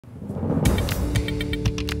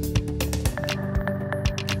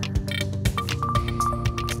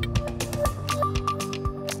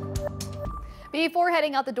Before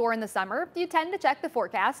heading out the door in the summer, you tend to check the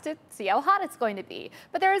forecast to see how hot it's going to be.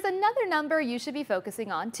 But there is another number you should be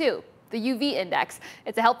focusing on too: the UV index.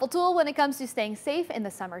 It's a helpful tool when it comes to staying safe in the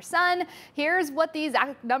summer sun. Here's what these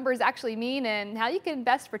numbers actually mean and how you can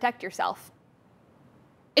best protect yourself.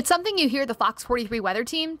 It's something you hear the Fox 43 weather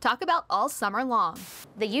team talk about all summer long.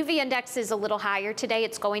 The UV index is a little higher today.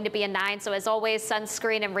 It's going to be a 9, so as always,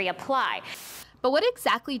 sunscreen and reapply. But what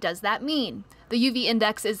exactly does that mean? The UV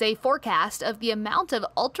index is a forecast of the amount of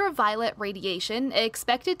ultraviolet radiation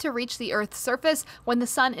expected to reach the Earth's surface when the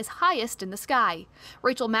sun is highest in the sky.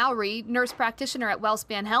 Rachel Mowry, nurse practitioner at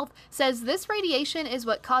WellSpan Health, says this radiation is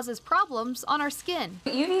what causes problems on our skin.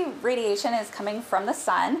 UV radiation is coming from the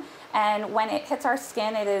sun, and when it hits our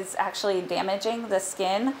skin, it is actually damaging the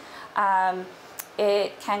skin.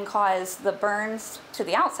 It can cause the burns to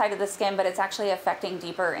the outside of the skin, but it's actually affecting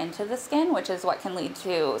deeper into the skin, which is what can lead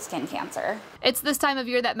to skin cancer. It's this time of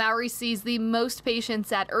year that Mowry sees the most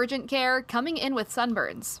patients at urgent care coming in with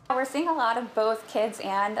sunburns. We're seeing a lot of both kids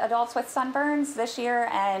and adults with sunburns this year,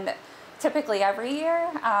 and typically every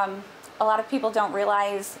year. A lot of people don't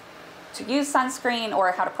realize to use sunscreen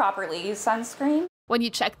or how to properly use sunscreen. When you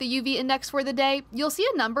check the UV index for the day, you'll see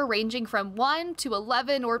a number ranging from 1 to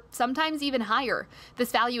 11 or sometimes even higher.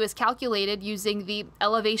 This value is calculated using the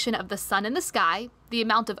elevation of the sun in the sky, the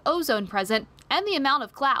amount of ozone present, and the amount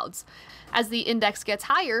of clouds. As the index gets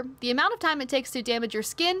higher, the amount of time it takes to damage your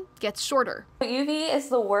skin gets shorter. UV is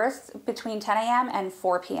the worst between 10 a.m. and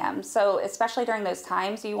 4 p.m. So especially during those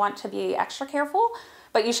times, you want to be extra careful.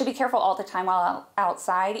 But you should be careful all the time while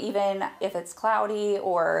outside, even if it's cloudy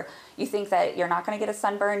or you think that you're not going to get a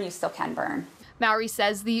sunburn, you still can burn. Mowry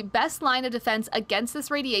says the best line of defense against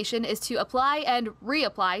this radiation is to apply and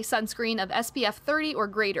reapply sunscreen of SPF 30 or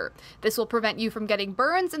greater. This will prevent you from getting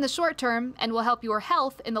burns in the short term and will help your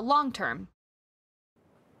health in the long term.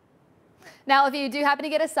 Now, if you do happen to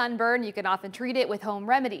get a sunburn, you can often treat it with home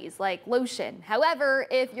remedies like lotion. However,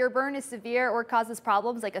 if your burn is severe or causes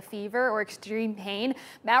problems like a fever or extreme pain,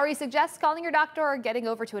 Mowry suggests calling your doctor or getting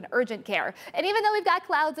over to an urgent care. And even though we've got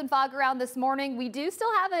clouds and fog around this morning, we do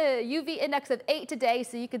still have a UV index of 8 today,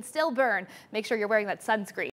 so you can still burn. Make sure you're wearing that sunscreen.